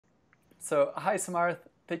So, hi Samarth.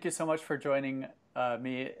 Thank you so much for joining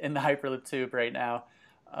me in the Hyperloop tube right now.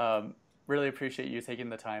 Really appreciate you taking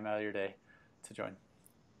the time out of your day to join.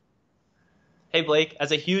 Hey Blake,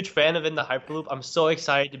 as a huge fan of In the Hyperloop, I'm so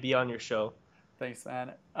excited to be on your show. Thanks,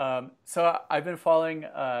 man. I've been following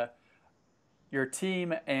your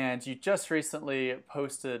team, and you just recently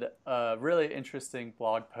posted a really interesting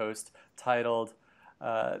blog post titled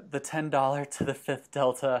 "The $10 to the Fifth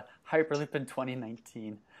Delta Hyperloop in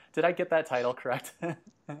 2019." Did I get that title correct?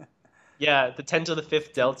 Yeah, the 10 to the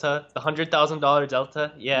fifth delta, the $100,000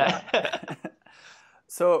 delta. Yeah. Yeah.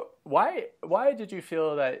 So why did you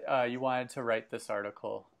feel that you wanted to write this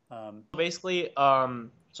article? Basically, I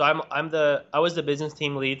was the business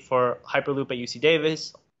team lead for Hyperloop at UC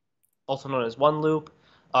Davis, also known as One Loop.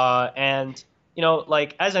 And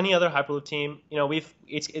like as any other Hyperloop team,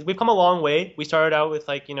 we've come a long way. We started out with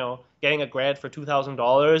getting a grant for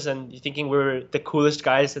 $2,000 and thinking we were the coolest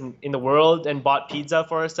guys in the world and bought pizza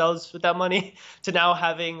for ourselves with that money to now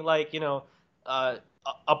having uh,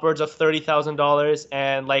 upwards of $30,000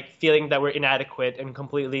 and like feeling that we're inadequate and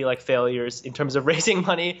completely like failures in terms of raising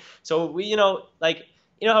money. So you know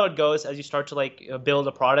how it goes as you start to build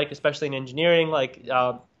a product, especially in engineering.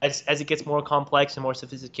 As it gets more complex and more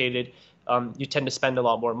sophisticated, you tend to spend a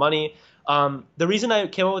lot more money. The reason I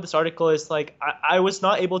came up with this article is I was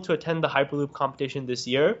not able to attend the Hyperloop competition this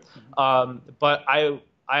year, but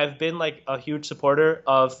I've been like a huge supporter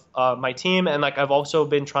of my team, and like I've also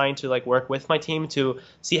been trying to like work with my team to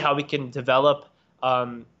see how we can develop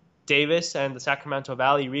Davis and the Sacramento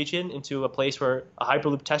Valley region into a place where a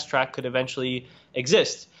Hyperloop test track could eventually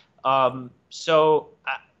exist.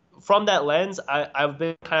 From that lens, I've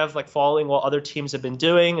been kind of like following what other teams have been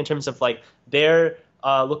doing in terms of like their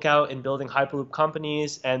lookout in building Hyperloop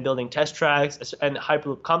companies and building test tracks and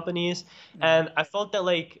Hyperloop companies. And I felt that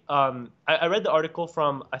I read the article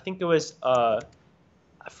from I think it was I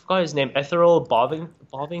forgot his name,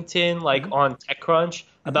 Bovington, like Mm-hmm. on TechCrunch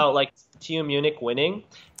Mm-hmm. about like TU Munich winning,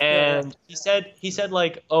 Yeah, yeah. and he said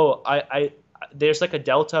like, oh, I there's like a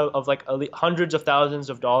delta of like hundreds of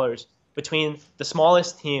thousands of dollars between the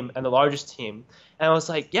smallest team and the largest team, and I was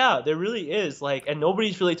like, yeah, there really is like, and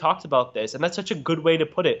nobody's really talked about this, and that's such a good way to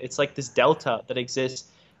put it. It's like this delta that exists,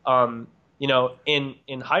 in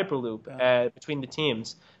Hyperloop Yeah. between the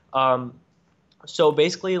teams. Um, so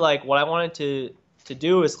basically like what I wanted to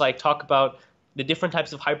do is like talk about the different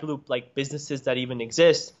types of hyperloop like businesses that even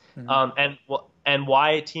exist, Mm-hmm. and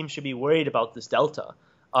why teams should be worried about this delta,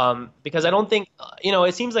 because I don't think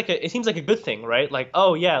it seems like a good thing, right? Like,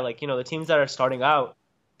 oh yeah, like the teams that are starting out,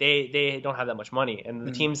 they don't have that much money, and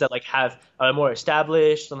the Mm-hmm. teams that like have are more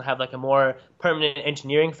established and have like a more permanent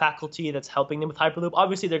engineering faculty that's helping them with hyperloop,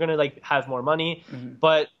 obviously they're going to like have more money. Mm-hmm.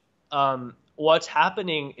 But what's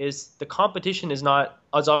happening is the competition is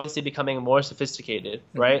obviously becoming more sophisticated,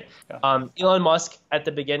 Mm-hmm. right? Yeah. Elon Musk at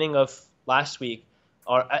the beginning of last week,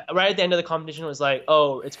 or right at the end of the competition, was like,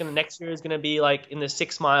 "Oh, it's gonna next year is gonna be like in the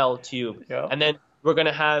 6 mile tube, Yeah. and then we're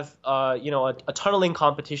gonna have a tunneling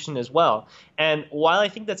competition as well." And while I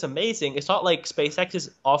think that's amazing, it's not like SpaceX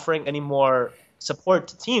is offering any more support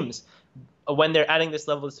to teams when they're adding this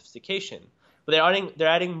level of sophistication. But they're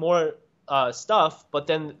adding more stuff, but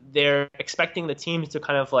then they're expecting the teams to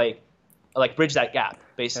kind of like bridge that gap Yeah.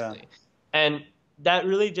 basically, and that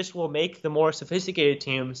really just will make the more sophisticated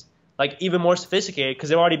teams like even more sophisticated because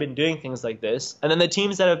they've already been doing things like this, and then the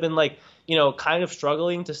teams that have been like kind of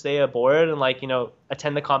struggling to stay aboard and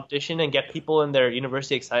attend the competition and get people in their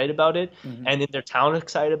university excited about it Mm-hmm. and in their town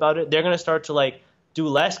excited about it, they're going to start to like do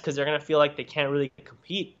less because they're going to feel like they can't really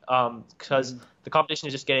compete because Mm-hmm. the competition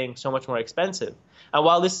is just getting so much more expensive. And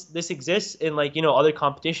while this exists in other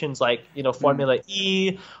competitions like Mm-hmm. Formula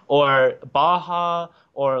E or Baja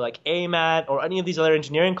or like AMAT or any of these other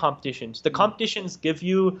engineering competitions, the competitions give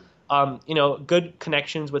you good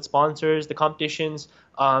connections with sponsors. The competitions,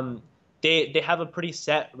 they have a pretty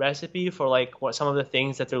set recipe for like what some of the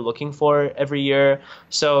things that they're looking for every year.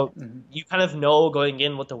 So Mm-hmm. you kind of know going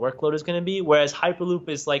in what the workload is going to be. Whereas Hyperloop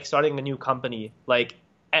is like starting a new company. Like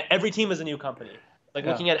every team is a new company. Like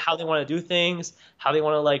Yeah. looking at how they want to do things, how they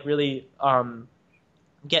want to like really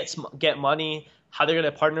get money, how they're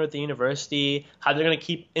going to partner with the university, how they're going to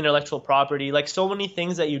keep intellectual property, like so many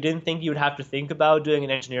things that you didn't think you would have to think about doing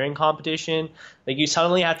an engineering competition, like you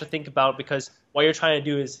suddenly have to think about because what you're trying to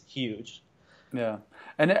do is huge. Yeah.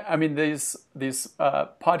 And I mean, these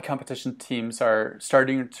pod competition teams are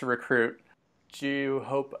starting to recruit. Do you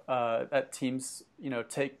hope that teams,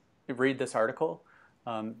 take read this article?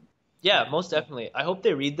 Um, Yeah, yeah. most Yeah. definitely. I hope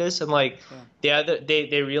they read this and like Yeah.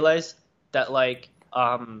 they realize that like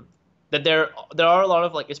that there are a lot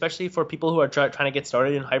of like, especially for people who are trying to get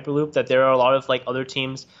started in Hyperloop, that there are a lot of like other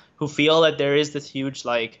teams who feel that there is this huge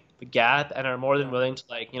like gap and are more than Yeah. willing to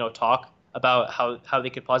like talk about how they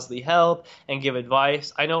could possibly help and give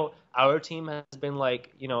advice. I know our team has been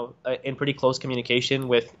like in pretty close communication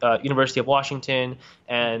with University of Washington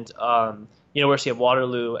and University of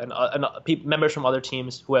Waterloo and members from other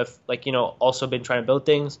teams who have like also been trying to build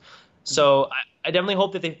things. Mhm. So I definitely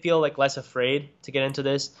hope that they feel like less afraid to get into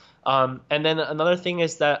this. And then another thing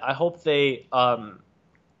is that I hope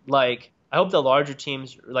I hope the larger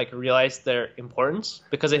teams like realize their importance,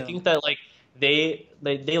 because I Yeah. think that like they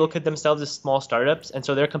look at themselves as small startups, and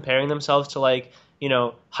so they're comparing themselves to like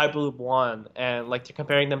Hyperloop One, and like they're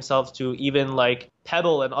comparing themselves to even like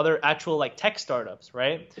Pebble and other actual like tech startups,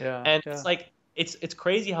 right? Yeah. And Yeah. it's like it's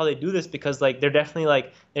crazy how they do this, because like they're definitely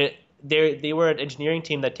like they were an engineering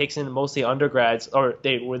team that takes in mostly undergrads, or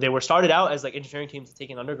they were started out as like engineering teams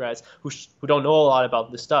taking undergrads who don't know a lot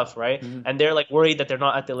about this stuff, right? Mhm. And they're like worried that they're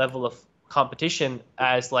not at the level of competition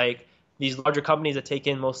as like these larger companies that take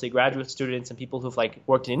in mostly graduate students and people who've like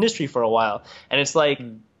worked in industry for a while. And it's like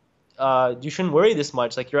Mm. you shouldn't worry this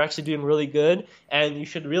much. Like you're actually doing really good, and you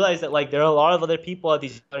should realize that like there are a lot of other people at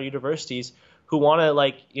these other universities who want to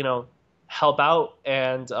like help out,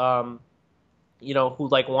 and who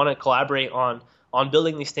like want to collaborate on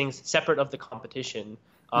building these things separate of the competition.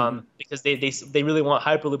 Mhm. Because they really want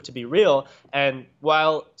Hyperloop to be real. And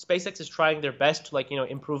while SpaceX is trying their best to like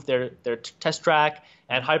improve their test track,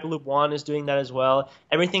 and Mhm. Hyperloop One is doing that as well,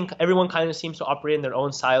 everyone kind of seems to operate in their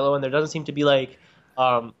own silo, and there doesn't seem to be like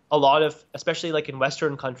a lot of, especially like in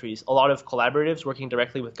Western countries, a lot of collaboratives working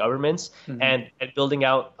directly with governments Mhm. and building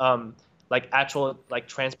out like actual like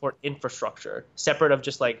transport infrastructure separate of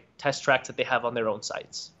just like test tracks that they have on their own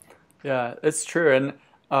sites. Yeah, it's true, and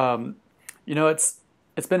um,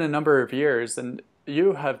 it's been a number of years, and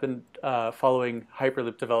you have been following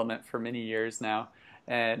Hyperloop development for many years now.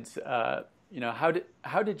 And how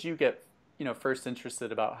did you get first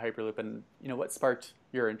interested about Hyperloop, and what sparked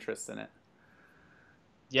your interest in it?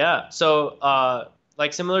 Yeah. So,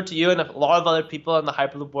 like similar to you and a lot of other people in the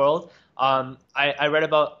Hyperloop world, I read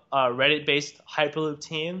about a Reddit-based Hyperloop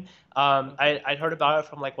team. Okay, I'd heard about it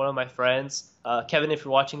from like one of my friends, Kevin. If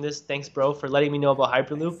you're watching this, thanks, bro, for letting me know about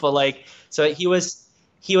Hyperloop. thanks. But like, so he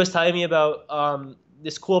was telling me about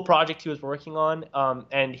this cool project he was working on,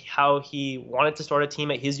 and how he wanted to start a team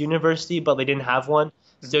at his university, but they didn't have one.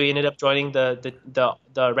 So Mhm. he ended up joining the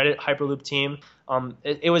Reddit Hyperloop team.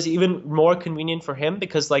 It was even more convenient for him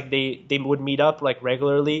because like they would meet up like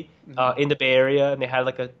regularly Mhm. in the Bay Area, and they had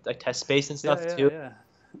like a test space and Yeah, stuff yeah, too. yeah.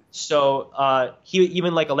 So he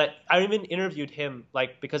even like I even interviewed him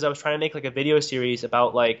like because I was trying to make like a video series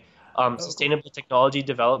about like Oh, cool. sustainable technology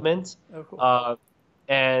development. Oh, cool. Uh,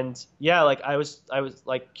 and yeah, like I was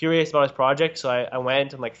like curious about his project, so I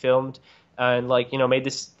went and like filmed and like made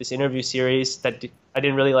this interview series that I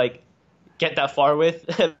didn't really like get that far with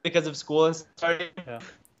because of school and stuff. Yeah,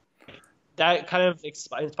 That kind of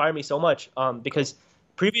inspired me so much cool. because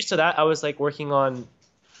previous to that I was like working on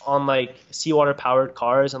like seawater powered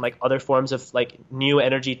cars and like other forms of like new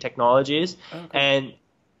energy technologies, Oh, cool. and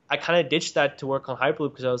I kind of ditched that to work on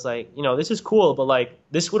Hyperloop because I was like, this is cool, but like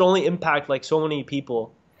this would only impact like so many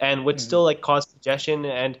people and would Mhm. still like cause congestion,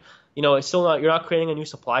 and it's still not, you're not creating a new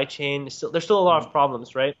supply chain. There's still a lot Mhm. of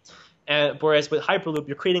problems, right? And whereas with Hyperloop,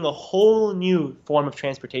 you're creating a whole new form of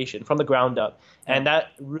transportation from the ground up, Yeah. and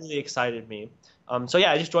that really excited me. So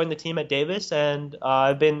yeah, I just joined the team at Davis, and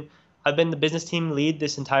I've been the business team lead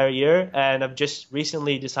this entire year, and I've just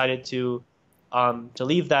recently decided to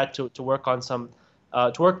leave that to work on some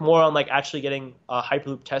to work more on like actually getting a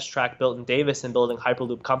Hyperloop test track built in Davis and building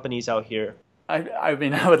Hyperloop companies out here. I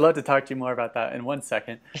mean, I would love to talk to you more about that in one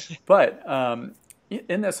second. But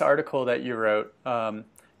in this article that you wrote,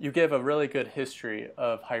 you give a really good history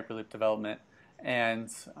of Hyperloop development and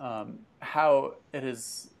how it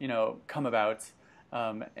has, come about,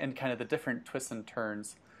 and kind of the different twists and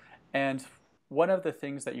turns. And one of the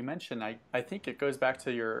things that you mentioned, I think it goes back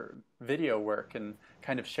to your video work and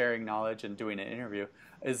kind of sharing knowledge and doing an interview,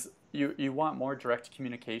 is you want more direct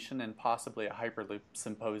communication and possibly a Hyperloop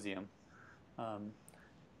symposium um,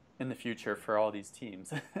 in the future for all these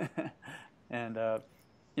teams. And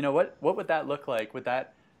what would that look like? Would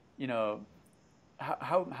that, you know,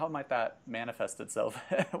 how might that manifest itself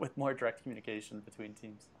with more direct communication between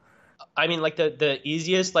teams? I mean, like the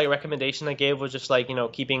easiest like recommendation I gave was just like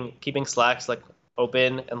keeping Slacks like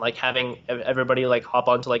open and like having everybody like hop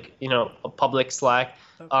onto like a public Slack.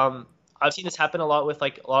 Oh, cool. Um, I've seen this happen a lot with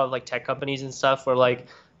like a lot of like tech companies and stuff where like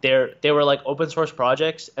they were like open source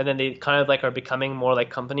projects, and then they kind of like are becoming more like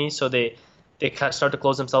companies, so they kind of start to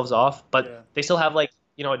close themselves off, but Yeah. they still have like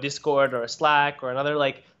a Discord or a Slack or another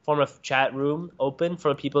like form of chat room open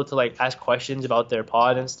for people to like ask questions about their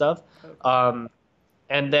pod and stuff. Okay. Um,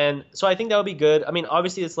 and then so I think that would be good. I mean,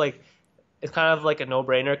 obviously it's kind of like a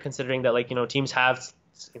no-brainer considering that like teams have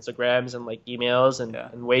Instagrams and like emails Yeah.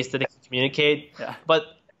 and ways that they can communicate. Yeah. But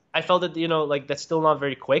I felt that like that's still not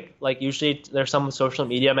very quick. Like usually there's some social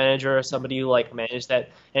media manager or somebody who like manage that,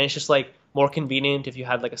 and it's just like more convenient if you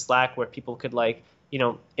had like a Slack where people could like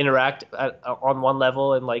interact on one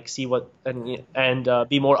level and like see what and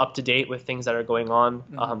be more up to date with things that are going on,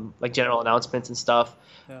 Hmm. like general announcements and stuff.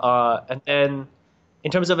 Yeah. And then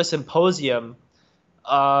in terms of a symposium,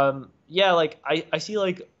 yeah, like I see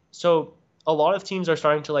like so a lot of teams are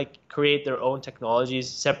starting to like create their own technologies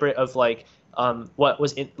separate of like what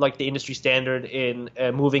was like the industry standard in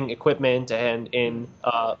moving equipment and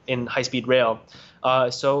Mm. in high speed rail.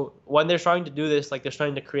 So when they're starting to do this, like they're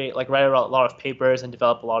starting to create like write a lot of papers and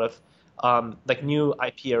develop a lot of like Mhm. new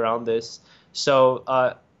IP around this. So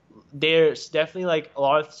there's definitely like a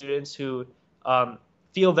lot of students who um,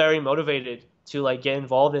 feel very motivated to like get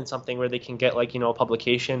involved in something where they can get like a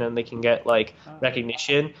publication and they can get like Oh.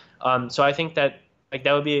 recognition. So I think that like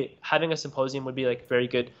that would be having a symposium would be like a very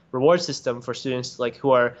good reward system for students like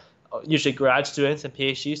who are usually grad students and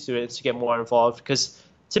PhD students to get more involved because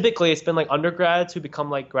typically it's been like undergrads who become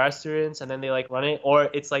like grad students and then they like run it, or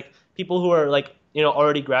it's like people who are like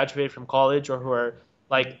already graduated from college or who are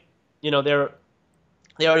Mm. like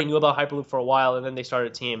they already knew about Hyperloop for a while and then they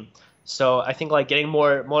started a team. So I think like getting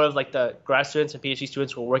more of like the grad students and PhD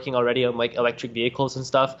students who are working already on like electric vehicles and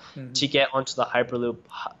stuff Mhm. to get onto the Hyperloop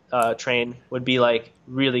train would be like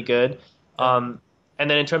really good. Yeah. And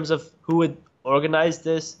then in terms of who would organize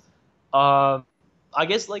this, um, I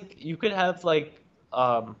guess like you could have like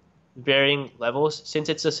varying levels since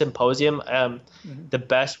it's a symposium. Mhm. The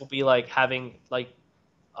best will be like having like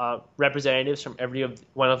representatives from every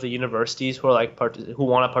one of the universities who are like who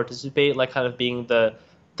want to participate, like kind of being the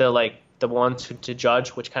like the one to judge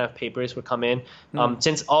which kind of papers would come in. Mm.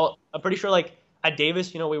 Since all I'm pretty sure like at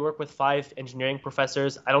Davis, we work with 5 engineering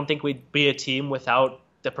professors. I don't think we'd be a team without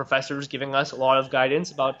the professors giving us a lot of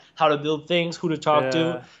guidance about how to build things, who to talk to,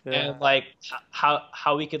 Yeah. Yeah. and like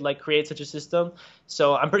how we could like create such a system.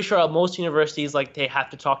 So I'm pretty sure most universities like they have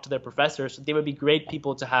to talk to their professors. So they would be great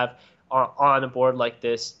people to have on a board like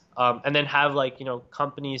this, and then have like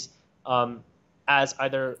companies um, as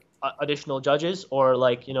either additional judges or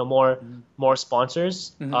like Mhm. more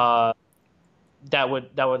sponsors Mhm. that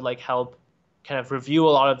would like help kind of review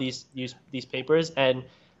a lot of these papers and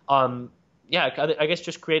um, yeah, I guess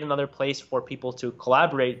just create another place for people to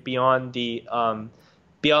collaborate beyond the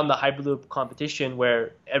Hyperloop competition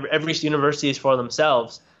where every university is for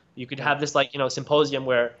themselves. You could Yeah. have this like symposium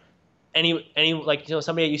where any like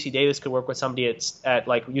somebody at UC Davis could work with somebody at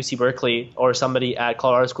like UC Berkeley or somebody at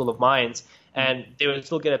Colorado School of Mines, Mm. and they would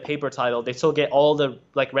still get a paper title. They still get all the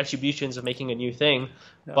like retributions of making a new thing,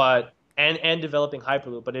 Yeah. but and developing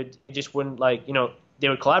Hyperloop. But it just wouldn't like they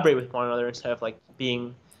would collaborate with one another instead of like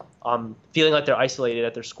being feeling like they're isolated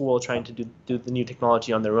at their school trying to do the new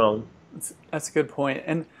technology on their own. That's a good point.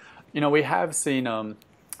 And we have seen,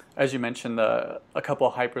 as you mentioned, a couple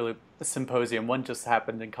of Hyperloop symposium. One just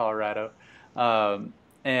happened in Colorado, um,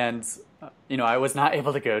 and I was not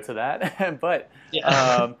able to go to that, but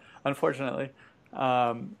Yeah. unfortunately.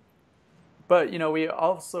 Um, but we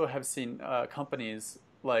also have seen companies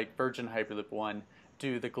like Virgin Hyperloop One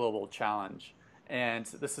do the global challenge, and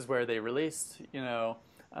this is where they released,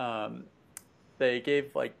 um, they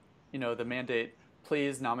gave like the mandate,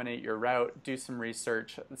 please nominate your route, do some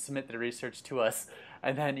research, submit the research to us,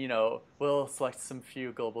 and then we'll select some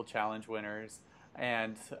few global challenge winners.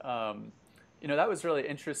 And that was really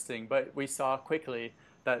interesting, but we saw quickly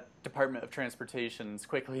that Department of Transportation's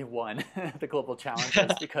quickly won the global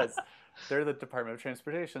challenges because they're the Department of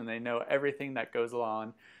Transportation. They know everything that goes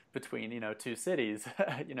along between two cities.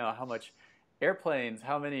 How much airplanes,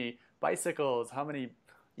 how many bicycles, how many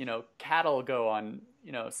cattle go on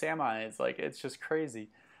semis. Like it's just crazy.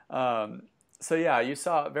 So yeah, you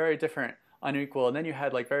saw very different, unequal, and then you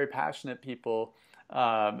had like very passionate people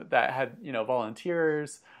that had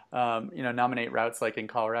volunteers nominate routes like in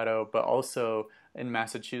Colorado, but also in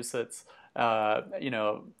Massachusetts.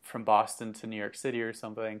 From Boston to New York City or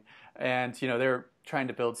something, and they're trying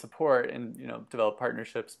to build support and develop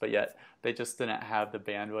partnerships, but yet they just didn't have the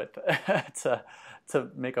bandwidth to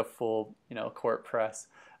make a full court press.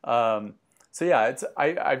 Um, so yeah,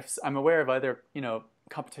 I'm aware of other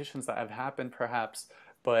competitions that have happened perhaps,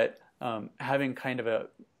 but having kind of a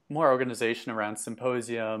more organization around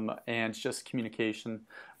symposium and just communication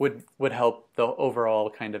would help the overall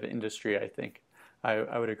kind of industry, I think.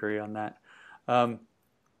 I would agree on that. Um,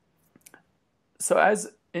 so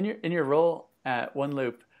as in your role at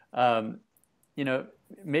OneLoop, um, you know,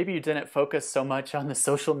 maybe you didn't focus so much on the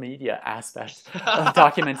social media aspect of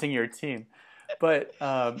documenting your team, but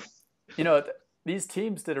you know, these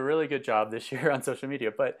teams did a really good job this year on social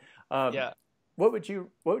media. But um, Yeah. what would you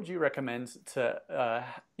recommend to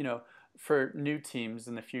you know, for new teams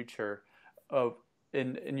in the future, of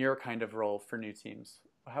in your kind of role for new teams?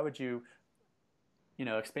 How would you, you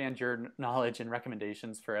know, expand your knowledge and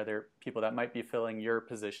recommendations for other people that might be filling your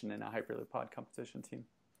position in a Hyperloop pod competition team?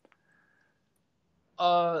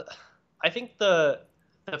 Uh, I think the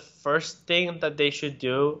first thing that they should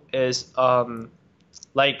do is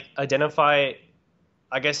like identify,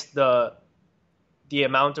 I guess, the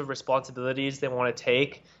amount of responsibilities they want to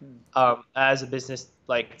take Hmm. as a business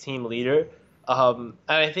like team leader. And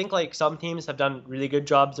I think like some teams have done really good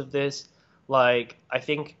jobs of this. Like I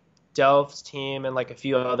think Delph's team and like a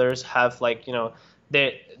few others have like, you know,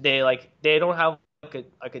 they don't have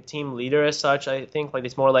like a team leader as such. I think like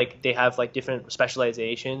it's more like they have like different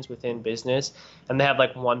specializations within business, and they have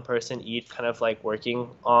like one person each kind of like working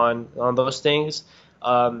on those things.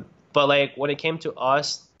 But like when it came to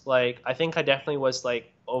us, like I think I definitely was like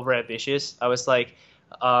over ambitious. I was like,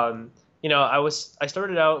 you know, I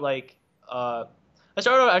started out like I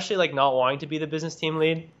started out actually like not wanting to be the business team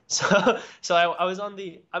lead. So I was on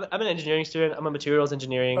the I'm an engineering student. I'm a materials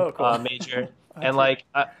engineering Oh, cool. major, and Okay. like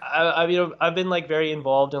you know I've been like very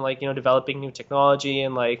involved in like you know developing new technology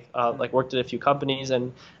and like Hmm. worked at a few companies,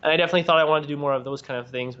 and I definitely thought I wanted to do more of those kind of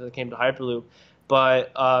things when it came to Hyperloop.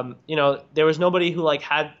 But you know there was nobody who like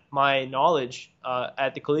had my knowledge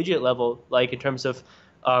at the collegiate level, like in terms of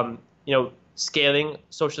you know scaling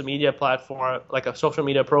social media platform, like a social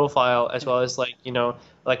media profile, as well as like you know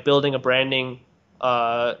like building a branding,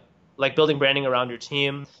 uh, like building branding around your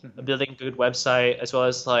team, Hmm. building a good website, as well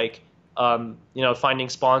as like you know finding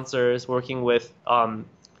sponsors, working with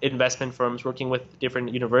investment firms, working with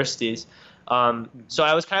different universities. So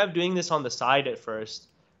I was kind of doing this on the side at first,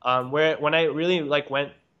 where when I really like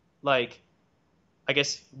went like I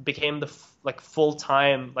guess became the like full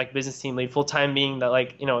time like business team lead. Full time meaning that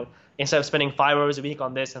like you know instead of spending 5 hours a week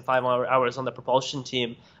on this and 5 hours on the propulsion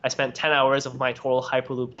team, I spent 10 hours of my total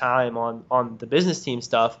Hyperloop time on the business team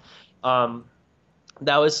stuff. Um,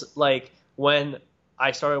 that was like when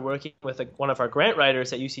I started working with like one of our grant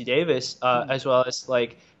writers at UC Davis, Hmm. as well as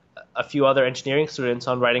like a few other engineering students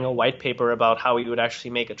on writing a white paper about how we would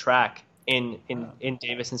actually make a track Wow. in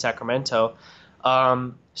Davis and Sacramento.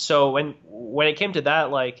 So when it came to that,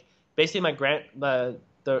 like basically my grant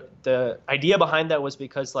the idea behind that was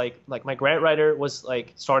because like my grant writer was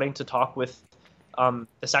like starting to talk with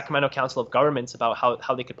the Sacramento Council of Governments about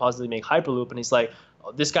how they could possibly make Hyperloop, and he's like,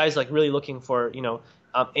 oh, this guy's like really looking for you know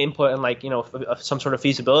input and like you know some sort of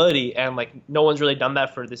feasibility, and like no one's really done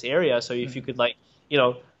that for this area. So if you Hmm. could like you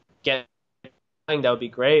know get that would be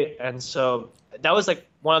great. And so that was like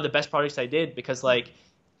one of the best projects I did because like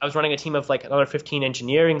I was running a team of like another 15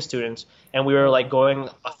 engineering students, and we were Oh, like wow. going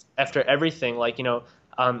after everything, like you know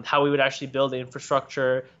how we would actually build the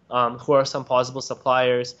infrastructure, who are some possible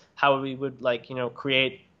suppliers, how we would like you know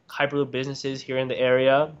create Hyperloop businesses here in the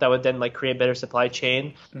area that would then like create better supply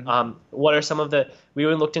chain. Hmm. What are some of the we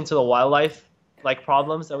even looked into the wildlife like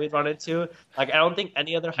problems that we'd run into. Like I don't think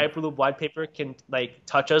any other Hyperloop white paper can like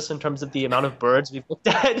touch us in terms of the amount of birds we've looked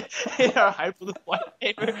at in our Hyperloop white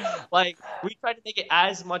paper. Like we tried to make it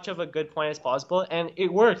as much of a good point as possible, and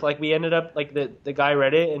it worked. Like we ended up like the guy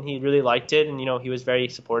read it and he really liked it, and you know he was very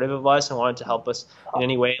supportive of us and wanted to help us in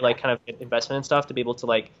any way, like kind of get investment and stuff to be able to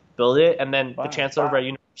like build it. And then the Wow. chancellor of our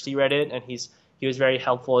university read it, and he was very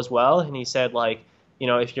helpful as well, and he said like you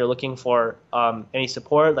know, if you're looking for any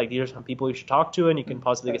support, like these are some people you should talk to and you can Hmm.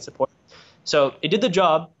 possibly get support. So it did the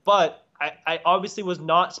job, but I obviously was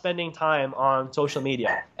not spending time on social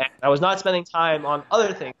media. And I was not spending time on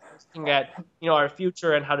other things, looking at, you know, our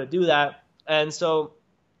future and how to do that. And so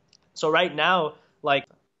right now, like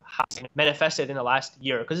how it's manifested in the last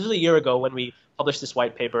year, because this was a year ago when we published this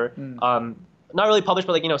white paper. Hmm. Not really published,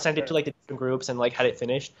 but like, you know, sent it to like the different groups and like had it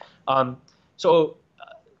finished. So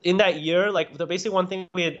in that year, like the basically one thing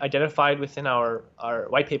we had identified within our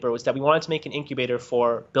white paper was that we wanted to make an incubator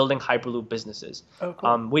for building Hyperloop businesses. Oh,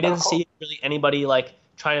 cool. We didn't see really anybody like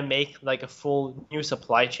trying to make like a full new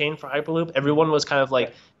supply chain for Hyperloop. Hmm. Everyone was kind of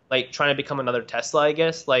like trying to become another Tesla, I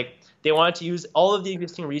guess. Like they wanted to use all of the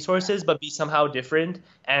existing resources but be somehow different.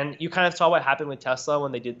 And you kind of saw what happened with Tesla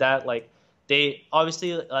when they did that. Like they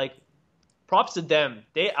obviously like props to them.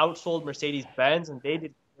 They outsold Mercedes Benz and they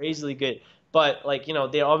did crazily good. But like,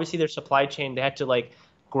 they obviously their supply chain, they had to like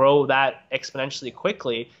grow that exponentially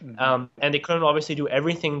quickly. Mm-hmm. And they couldn't obviously do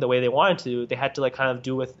everything the way they wanted to. They had to like kind of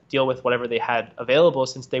deal with whatever they had available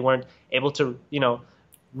since they weren't able to,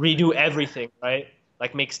 redo everything, right?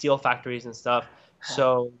 Like make steel factories and stuff. Wow.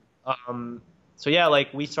 So, um, so yeah,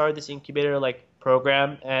 like we started this incubator like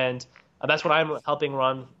program, and that's what I'm helping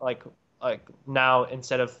run like now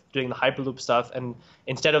instead of doing the Hyperloop stuff, and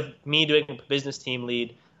instead of me doing a business team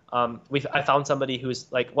lead, I found somebody who's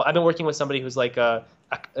like, well, I've been working with somebody who's like a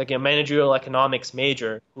managerial economics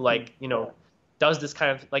major who like does this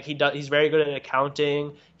kind of like he's very good at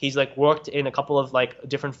accounting. He's like worked in a couple of like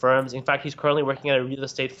different firms. In fact, he's currently working at a real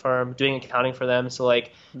estate firm doing accounting for them. So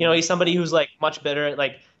like, Mm-hmm. he's somebody who's like much better at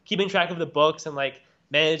like keeping track of the books and like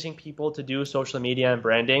managing people to do social media and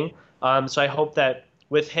branding. So I hope that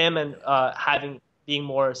with him and having being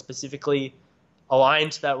more specifically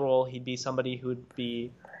aligned to that role, he'd be somebody who would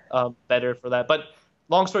be better for that. But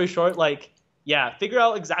long story short, like, yeah, figure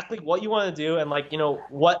out exactly what you want to do and like,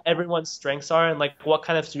 what everyone's strengths are and like what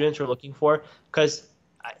kind of students you're looking for. Because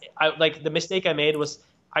I like the mistake I made was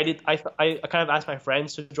I kind of asked my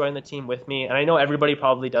friends to join the team with me, and I know everybody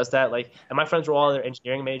probably does that. Like, and my friends were all their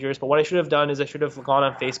engineering majors, but what I should have done is I should have gone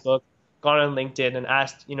on Facebook, gone on LinkedIn, and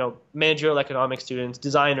asked managerial economics students,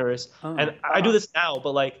 designers, Oh, and I do this now,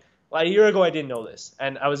 but like a year ago I didn't know this,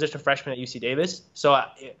 and I was just a freshman at UC Davis, so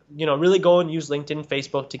really go and use LinkedIn,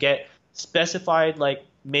 Facebook to get specified like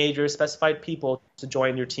majors, specified people to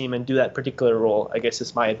join your team and do that particular role. I guess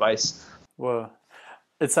is my advice. whoa.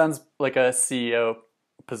 It sounds like a CEO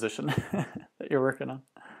position that you're working on.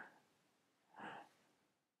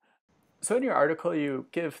 So in your article, you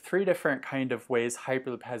give three different kind of ways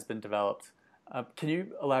Hyperloop has been developed. Can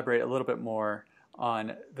you elaborate a little bit more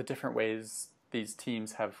on the different ways these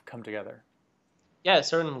teams have come together? Yeah,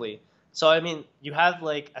 certainly. So I mean, you have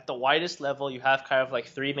like at the widest level, you have kind of like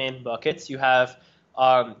three main buckets. You have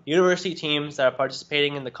university teams that are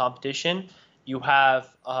participating in the competition. You have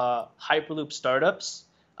Hyperloop startups,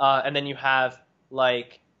 and then you have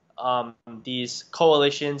like these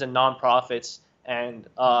coalitions and nonprofits and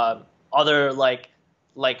other like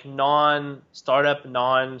non-startup,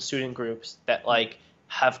 non-student groups that like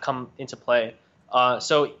have come into play.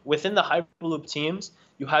 So within the Hyperloop teams,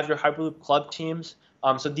 you have your Hyperloop club teams.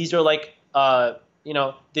 So these are like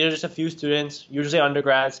they're just a few students, usually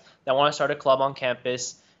undergrads, that want to start a club on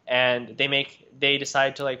campus, and they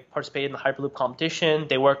decide to like participate in the Hyperloop competition.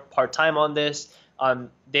 They work part time on this.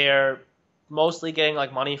 They're mostly getting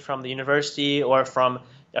like money from the university or from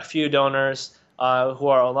a few donors who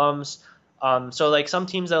are alums. So like some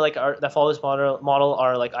teams that follow this model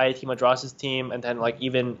are like IIT Madras's team, and then like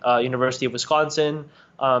even University of Wisconsin.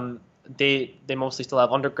 They mostly still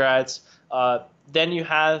have undergrads. Then you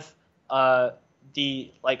have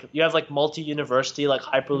you have like multi-university like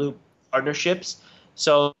Hyperloop partnerships.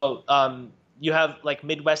 So you have like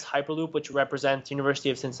Midwest Hyperloop, which represents University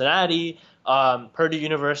of Cincinnati, Purdue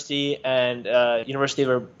University, and University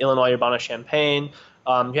of Illinois Urbana-Champaign.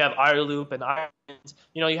 You have Loop and Ireland.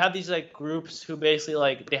 You have these like groups who basically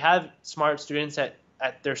like they have smart students at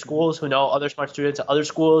their schools who know other smart students at other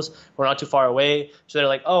schools who are not too far away. So they're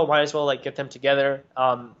like, oh, might as well like get them together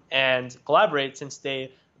and collaborate since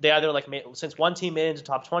they either like since one team made it into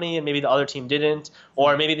top 20 and maybe the other team didn't,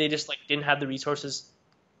 or maybe they just like didn't have the resources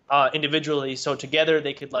individually. So together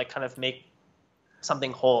they could like kind of make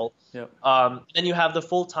something whole. Yep. Then you have the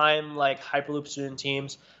full-time like Hyperloop student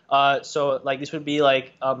teams. So like this would be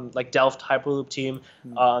like Delft Hyperloop team.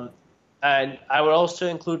 And I would also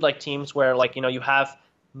include like teams where like you have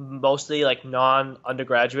mostly like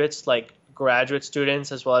non-undergraduates, like graduate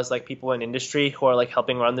students, as well as like people in industry who are like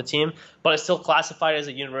helping run the team, but it's still classified as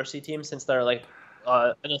a university team since they're like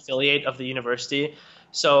an affiliate of the university.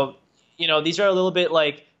 So these are a little bit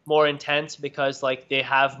like more intense because like they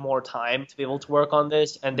have more time to be able to work on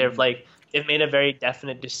this, and they've made a very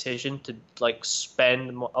definite decision to like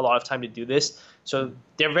spend a lot of time to do this. So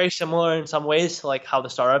they're very similar in some ways to like how the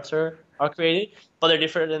startups are created, but they're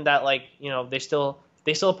different in that like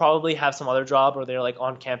they still probably have some other job, or they're like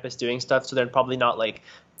on campus doing stuff, so they're probably not like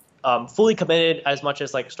fully committed as much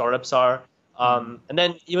as like startups are. And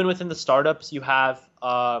then even within the startups, you have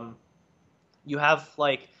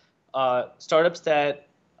like startups that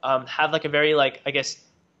have like a very like I guess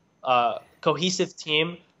cohesive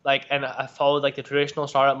team, like, and I followed like the traditional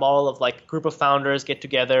startup model of like group of founders get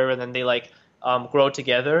together and then they like grow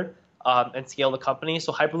together and scale the company.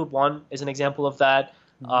 So Hyperloop One is an example of that.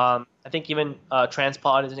 I think even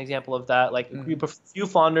Transpod is an example of that. Like a group of few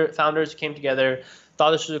founders came together, thought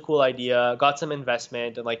this was a cool idea, got some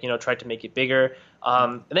investment, and like tried to make it bigger.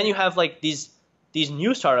 And then you have like these these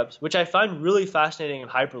new startups, which I find really fascinating in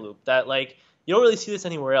Hyperloop. That like you don't really see this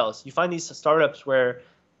anywhere else. You find these startups where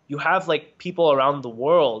you have like people around the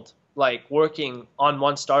world like working on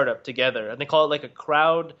one startup together, and they call it like a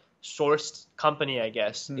crowd sourced company, I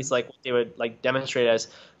guess. Mm-hmm. It's like what they would like demonstrate as.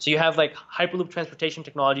 So you have like Hyperloop Transportation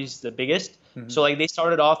Technologies is the biggest. Mm-hmm. So like they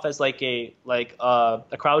started off as like a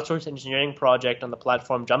crowdsourced engineering project on the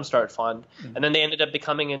platform Jumpstart Fund, Mm-hmm. and then they ended up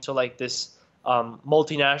becoming into like this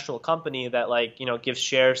multinational company that like gives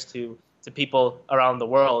shares to people around the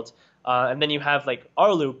world. And then you have like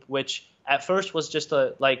our Loop, which at first was just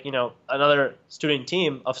a like another student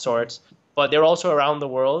team of sorts, but they're also around the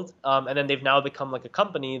world. And then they've now become like a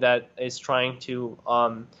company that is trying to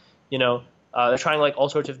you know they're trying like all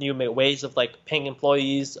sorts of new ways of like paying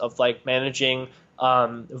employees, of like managing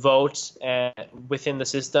votes and within the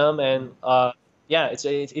system. And yeah, it's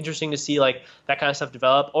interesting to see like that kind of stuff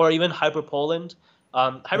develop. Or even Hyper Poland.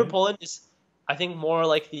 Hyper Mm-hmm. Poland is, I think, more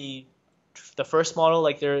like the first model.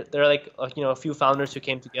 Like they're like a few founders who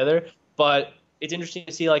came together, but it's interesting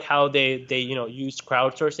to see like how they used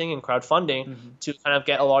crowdsourcing and crowdfunding Mm-hmm. to kind of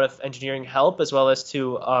get a lot of engineering help, as well as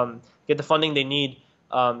to get the funding they need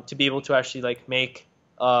to be able to actually like make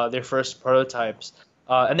their first prototypes.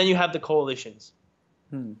 And then you have the coalitions.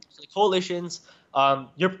 Hmm. So the coalitions,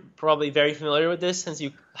 you're probably very familiar with this since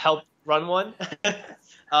you helped run one.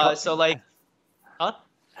 Col- So like, huh?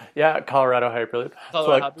 yeah, Colorado Hyperloop.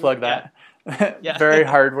 Colorado Hyperloop? Plug Yeah, that. yeah. Very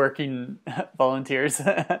hardworking volunteers.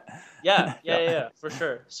 Yeah, for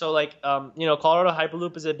sure. So like, Colorado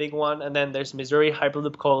Hyperloop is a big one, and then there's Missouri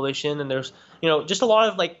Hyperloop Coalition, and there's, just a lot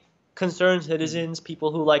of like concerned Mm. citizens,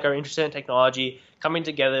 people who like are interested in technology, coming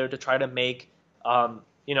together to try to make,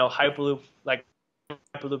 Hyperloop like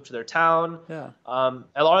Hyperloop to their town. Yeah.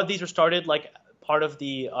 A lot of these were started like part of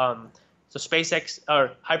the so SpaceX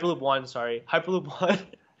or Hyperloop One, sorry, Hyperloop One,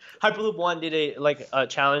 Hyperloop One did a like a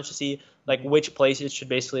challenge to see like Mhm. which places should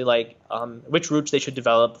basically like which routes they should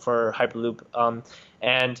develop for Hyperloop,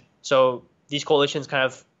 and so these coalitions kind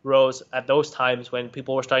of rose at those times when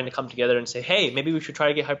people were starting to come together and say, hey, maybe we should try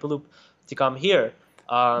to get Hyperloop to come here.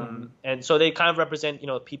 Mhm. And so they kind of represent,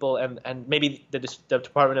 people and maybe the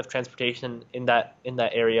Department of Transportation in that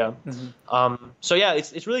area. Mhm. So yeah,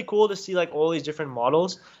 it's really cool to see like all these different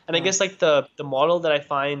models. And I Yeah. guess like the model that I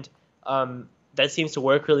find that seems to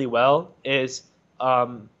work really well is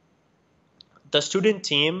um, the student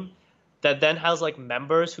team that then has like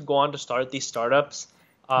members who go on to start these startups,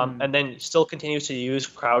 Mm. and then still continues to use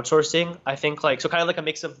crowdsourcing. I think like so kind of like a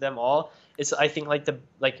mix of them all is, I think, like the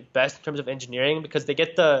like best in terms of engineering, because they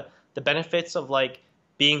get the benefits of like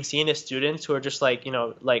being seen as students who are just like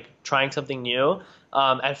like trying something new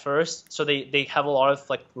at first, so they have a lot of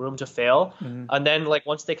like room to fail, Mhm. and then like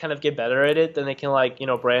once they kind of get better at it, then they can like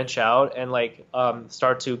branch out and like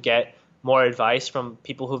start to get more advice from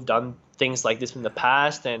people who've done things like this in the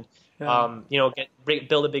past, and Yeah.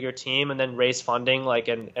 build a bigger team, and then raise funding, like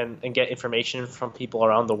and get information from people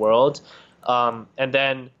around the world, and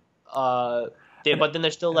then uh, And but then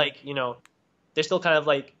they're still yeah. like they're still kind of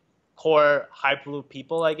like core Hyperloop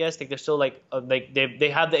people, I guess. Like they're still like they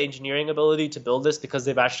have the engineering ability to build this because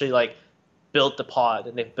they've actually like built the pod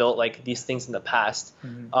and they've built like these things in the past.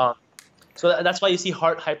 Mhm. Um, so that's why you see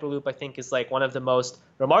Heart Hyperloop, I think, is like one of the most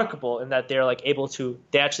remarkable in that they're like able to,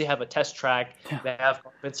 they actually have a test track, Yeah. they have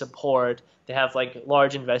government support, they have like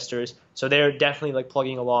large investors. So they're definitely like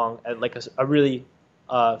plugging along at like a really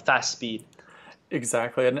fast speed.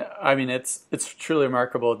 Exactly. And I mean it's truly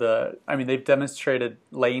remarkable they've demonstrated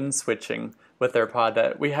lane switching with their pod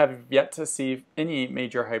that we have yet to see any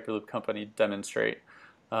major Hyperloop company demonstrate.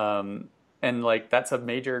 Um, and like that's a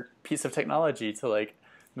major piece of technology to like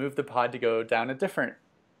move the pod to go down a different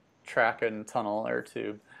track and tunnel or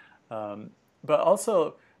tube. Um, but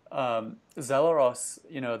also, Zeleros,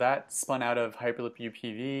 that spun out of Hyperloop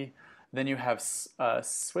UPV. Then you have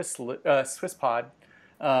Swiss Pod,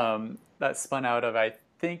 that spun out of, I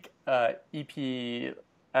think, EPF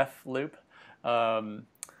Loop. Um,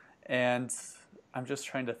 and I'm just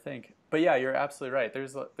trying to think. But yeah, you're absolutely right.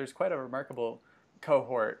 There's quite a remarkable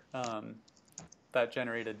cohort that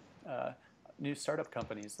generated new startup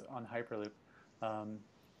companies on Hyperloop. Um,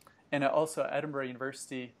 and also Edinburgh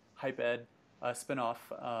University HypEd spinoff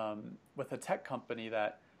with a tech company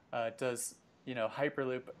that does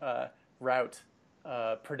Hyperloop route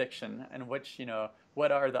prediction and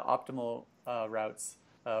what are the optimal routes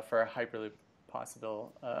for a Hyperloop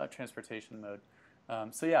possible transportation mode.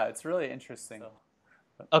 So yeah, it's really interesting.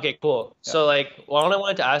 Okay, cool. Yeah. So like what I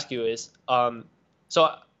wanted to ask you is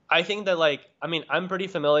so I think that like I mean I'm pretty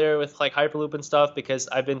familiar with like Hyperloop and stuff because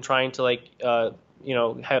I've been trying to like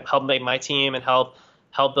help make my team and help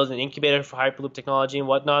help build an incubator for Hyperloop technology and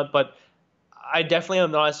whatnot. But I definitely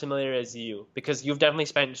am not as familiar as you because you've definitely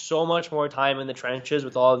spent so much more time in the trenches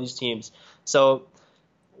with all of these teams. So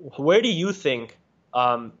where do you think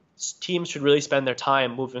teams should really spend their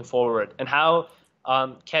time moving forward, and how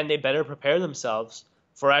can they better prepare themselves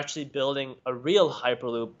for actually building a real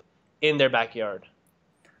Hyperloop in their backyard?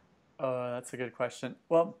 That's a good question.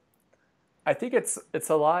 Well, I think it's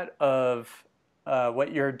a lot of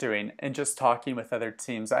what you're doing and just talking with other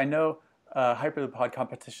teams. I know Hyperloop Pod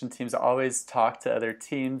competition teams always talk to other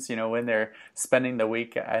teams, when they're spending the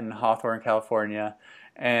week in Hawthorne, California,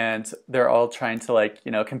 and they're all trying to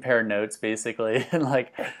compare notes basically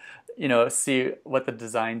and see what the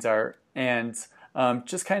designs are and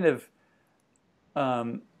just kind of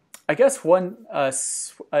I guess one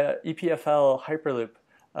EPFL Hyperloop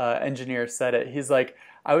engineer said it. He's like,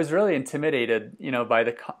 I was really intimidated, by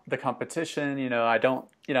the competition. I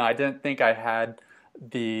didn't think I had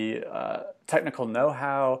the technical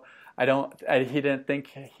know-how. He didn't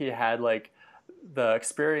think he had the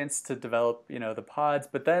experience to develop, the pods.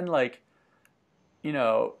 But then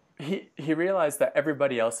he realized that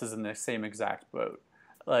everybody else is in the same exact boat.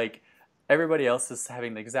 Like everybody else is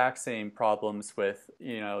having the exact same problems with,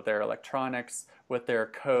 their electronics, with their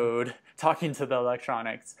code, talking to the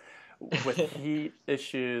electronics, with heat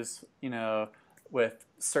issues, with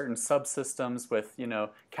certain subsystems, with,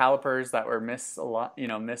 calipers that were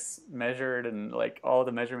mismeasured and all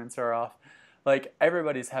the measurements are off. Like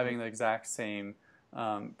everybody's having the exact same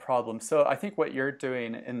problem. So I think what you're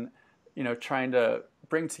doing in, trying to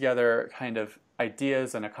bring together kind of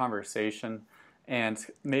ideas and a conversation and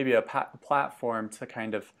maybe a platform to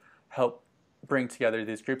kind of help bring together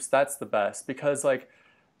these groups, that's the best. Because at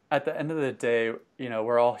the end of the day,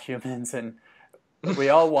 we're all humans and we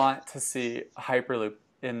all want to see Hyperloop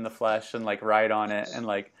in the flesh and ride on it and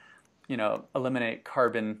eliminate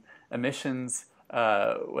carbon emissions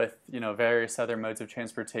with various other modes of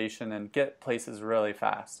transportation and get places really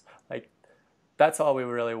fast. That's all we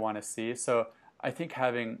really want to see. So I think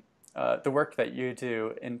having the work that you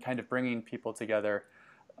do in kind of bringing people together,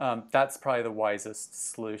 that's probably the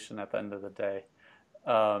wisest solution at the end of the day.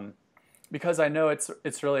 Because I know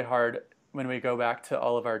it's really hard when we go back to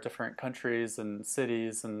all of our different countries and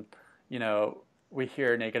cities and, we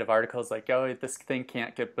hear negative articles like, oh, this thing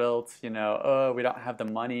can't get built, oh, we don't have the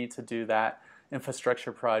money to do that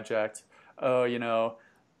infrastructure project. Oh,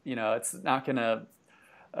 it's not going to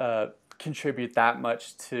contribute that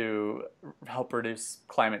much to help reduce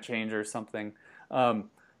climate change or something.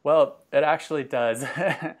 Well, it actually does.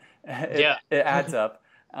 It adds up.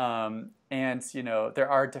 And, there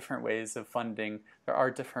are different ways of funding. There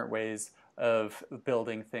are different ways of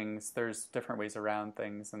building things. There's different ways around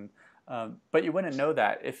things. And but you wouldn't know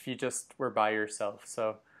that if you just were by yourself.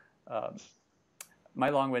 So my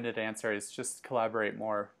long-winded answer is just collaborate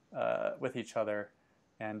more with each other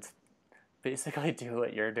and basically do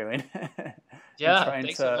what you're doing. Yeah, trying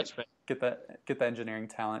thanks to so much, man. get the engineering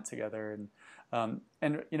talent together and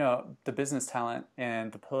the business talent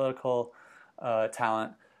and the political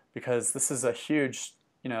talent, because this is a huge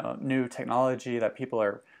new technology that people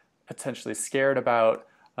are potentially scared about.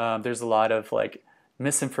 There's a lot of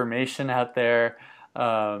misinformation out there.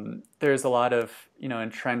 There's a lot of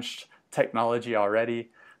entrenched technology already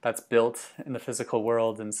that's built in the physical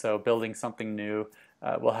world, and so building something new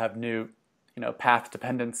will have new path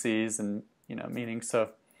dependencies and meaning. So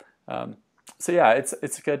yeah,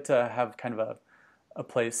 it's good to have kind of a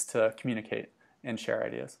place to communicate and share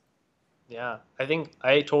ideas. Yeah, I think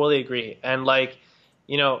I totally agree. And what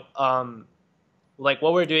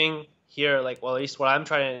we're doing here, well, at least what I'm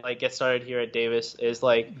trying to get started here at Davis is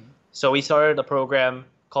so we started a program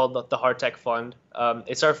called the Hard Tech Fund.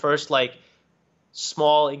 It's our first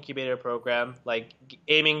small incubator program,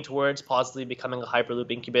 aiming towards possibly becoming a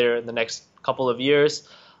Hyperloop incubator in the next couple of years.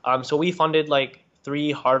 So we funded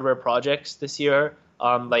 3 hardware projects this year,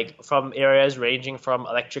 from areas ranging from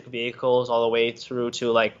electric vehicles all the way through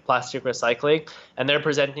to plastic recycling, and they're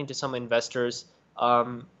presenting to some investors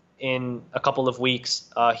in a couple of weeks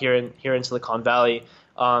here in Silicon Valley.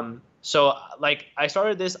 So I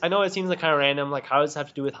started this. I know it seems kind of random, how does this have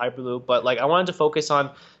to do with Hyperloop? But I wanted to focus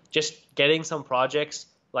on just getting some projects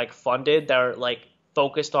funded that are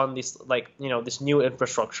focused on this this new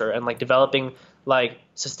infrastructure and developing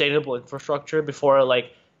sustainable infrastructure before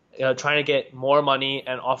trying to get more money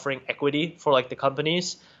and offering equity for the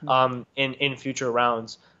companies in future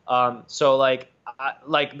rounds.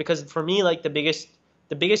 Because for me the biggest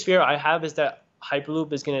fear I have is that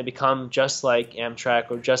Hyperloop is going to become just like Amtrak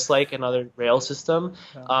or just like another rail system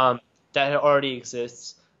that already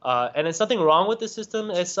exists. And it's nothing wrong with the system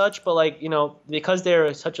as such, but like because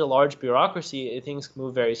they're such a large bureaucracy, things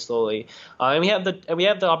move very slowly. And we have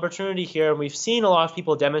the opportunity here, and we've seen a lot of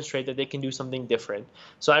people demonstrate that they can do something different.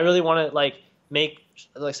 So I really want to make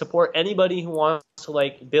support anybody who wants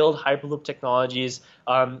to build Hyperloop technologies,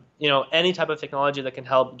 any type of technology that can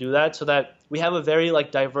help do that, so that we have a very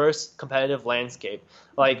diverse competitive landscape.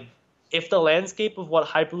 Like if the landscape of what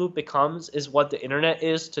Hyperloop becomes is what the internet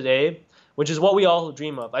is today, which is what we all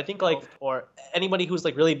dream of. I think or anybody who's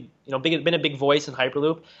really been a big voice in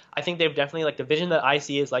Hyperloop, I think they've definitely the vision that I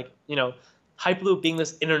see is Hyperloop being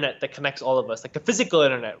this internet that connects all of us, like the physical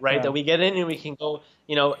internet, right? Yeah. That we get in and we can go,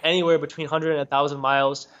 anywhere between 100 and 1,000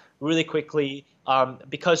 miles really quickly,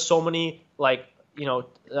 because so many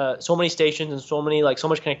so many stations and so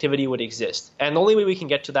much connectivity would exist. And the only way we can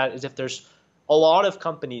get to that is if there's a lot of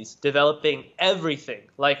companies developing everything,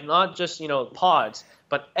 not just pods,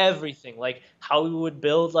 but everything, like how we would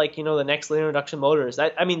build the next linear induction motors.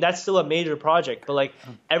 I mean that's still a major project, but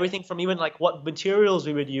everything from even what materials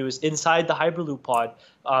we would use inside the Hyperloop pod,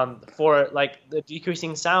 for the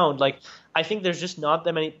decreasing sound. I think there's just not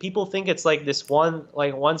that many people think it's this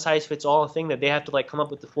one size fits all thing that they have to come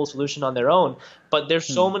up with the full solution on their own. But there's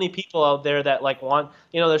so many people out there that want,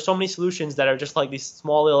 there's so many solutions that are just these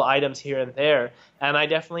small little items here and there. And I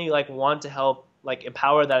definitely want to help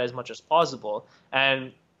empower that as much as possible.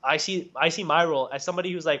 And I see my role as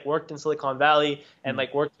somebody who's worked in Silicon Valley and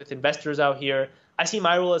worked with investors out here. I see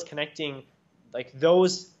my role as connecting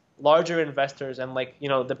those larger investors and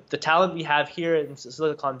the talent we have here in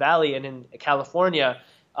Silicon Valley and in California,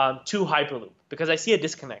 to Hyperloop, because I see a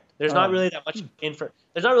disconnect. There's not really that much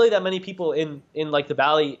there's not really that many people in the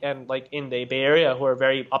Valley and in the Bay Area who are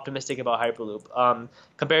very optimistic about Hyperloop,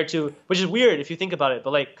 compared to, which is weird if you think about it,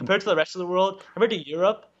 but compared to the rest of the world, compared to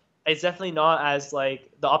Europe, it's definitely not as the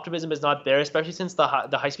optimism is not there, especially since the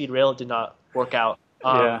high speed rail did not work out.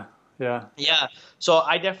 Yeah. So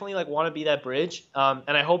I definitely want to be that bridge,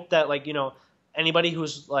 and I hope that anybody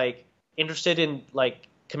who's interested in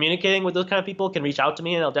communicating with those kind of people can reach out to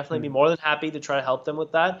me, and I'll definitely be more than happy to try to help them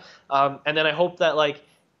with that. And then I hope that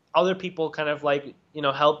other people kind of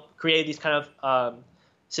help create these kind of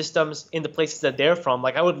systems in the places that they're from.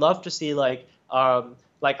 I would love to see I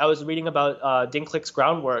was reading about Dinklik's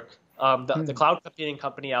Groundwork, the cloud computing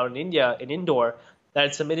company out in India, in Indore, that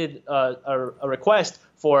had submitted a request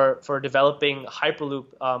for developing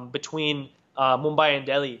Hyperloop between Mumbai and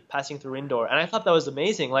Delhi, passing through Indore. And I thought that was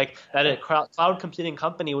amazing, that a cloud computing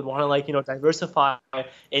company would want to diversify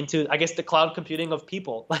into, I guess, the cloud computing of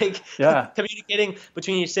people, communicating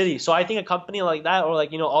between each city. So I think a company like that, or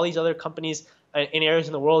all these other companies in areas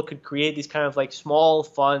in the world, could create these kind of small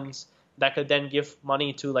funds that could then give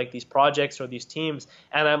money to these projects or these teams.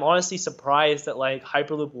 And I'm honestly surprised that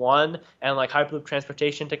Hyperloop One and Hyperloop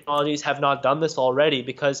transportation technologies have not done this already,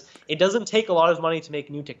 because it doesn't take a lot of money to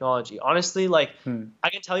make new technology. Honestly, I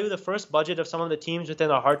can tell you the first budget of some of the teams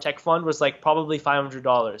within our Hard Tech Fund was probably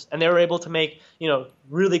 $500, and they were able to make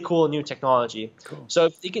really cool new technology. Cool. So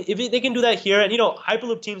if they can do that here, and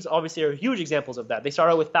Hyperloop teams obviously are huge examples of that. They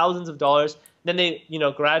start out with thousands of dollars, then they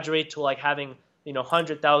graduate to having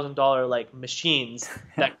 $100,000 machines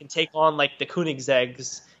that can take on the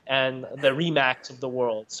Koenigsegg's and the Remax of the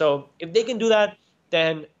world. So if they can do that,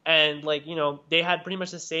 then they had pretty much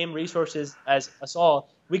the same resources as us all.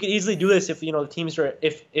 We could easily do this if the teams were,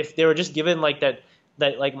 if they were just given that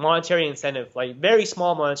monetary incentive, very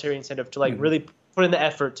small monetary incentive to really put in the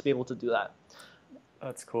effort to be able to do that.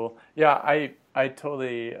 That's cool. Yeah, I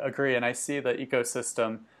totally agree, and I see the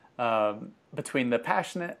ecosystem between the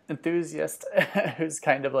passionate enthusiast who's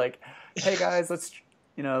kind of hey guys, let's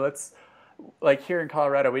here in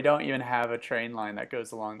Colorado, we don't even have a train line that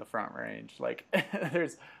goes along the Front Range.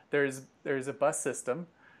 There's a bus system,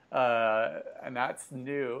 and that's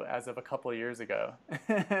new as of a couple of years ago.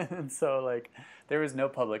 And so there was no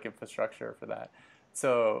public infrastructure for that.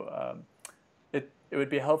 So it would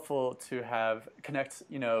be helpful to connect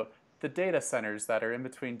the data centers that are in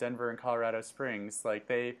between Denver and Colorado Springs.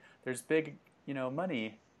 There's big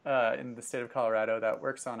money in the state of Colorado that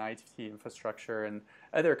works on IT infrastructure and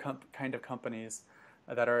other kind of companies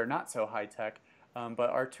that are not so high tech, but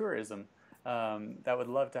are tourism, that would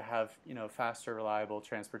love to have faster, reliable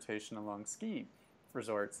transportation along ski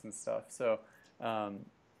resorts and stuff. So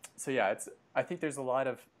yeah, I think there's a lot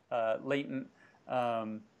of latent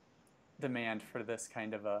demand for this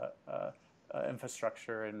kind of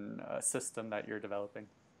infrastructure and system that you're developing.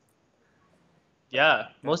 Yeah,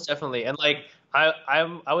 most definitely. And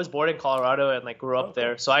I was born in Colorado and grew up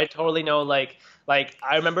there, so I totally know I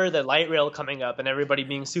remember the light rail coming up and everybody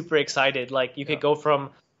being super excited. You could go from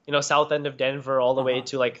south end of Denver all the way Uh-huh.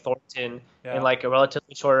 to like Thornton in Yeah. like a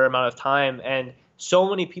relatively shorter amount of time. And so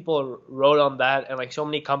many people wrote on that, and like so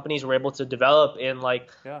many companies were able to develop in like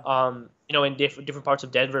Yeah. in different parts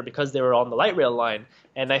of Denver because they were on the light rail line.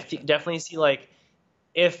 And Exactly. definitely see like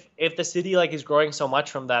if the city like is growing so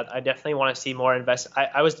much from that, I definitely want to see more invest.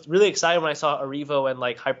 I was really excited when I saw Arrivo and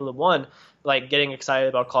like Hyperloop One, like getting excited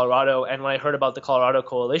about Colorado, and when I heard about the Colorado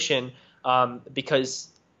Coalition, because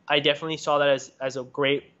I definitely saw that as a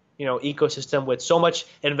great ecosystem with so much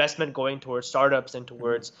investment going towards startups and Hmm.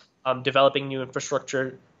 towards developing new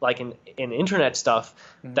infrastructure like in internet stuff,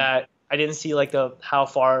 Hmm. that I didn't see like the how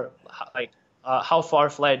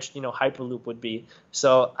far-fledged Hyperloop would be.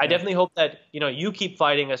 So I Yeah. definitely hope that you keep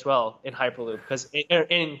fighting as well in Hyperloop because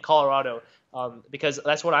in Colorado, because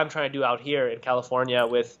that's what I'm trying to do out here in California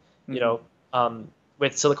with you Hmm. know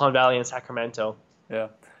with Silicon Valley and Sacramento. Yeah.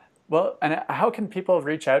 Well, and how can people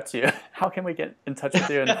reach out to you? How can we get in touch with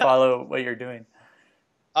you and follow what you're doing?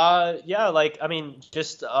 Yeah, like I mean,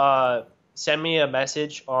 just send me a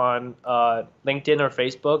message on LinkedIn or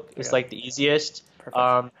Facebook. It's Okay. like the easiest.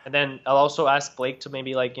 Perfect. And then I'll also ask Blake to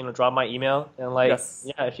maybe like drop my email and like Yes.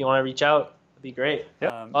 yeah, if you want to reach out, it'd be great.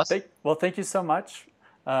 Yeah. Awesome. Thank you so much.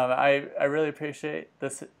 I really appreciate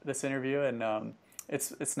this interview, and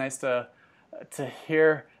it's nice to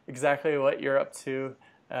hear exactly what you're up to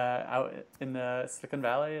out in the Silicon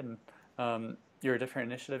Valley and your different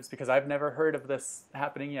initiatives, because I've never heard of this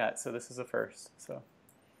happening yet. So this is a first. So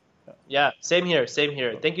yeah. Yeah, same here, same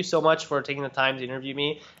here. Cool. Thank you so much for taking the time to interview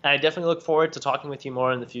me, and I definitely look forward to talking with you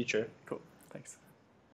more in the future. Cool.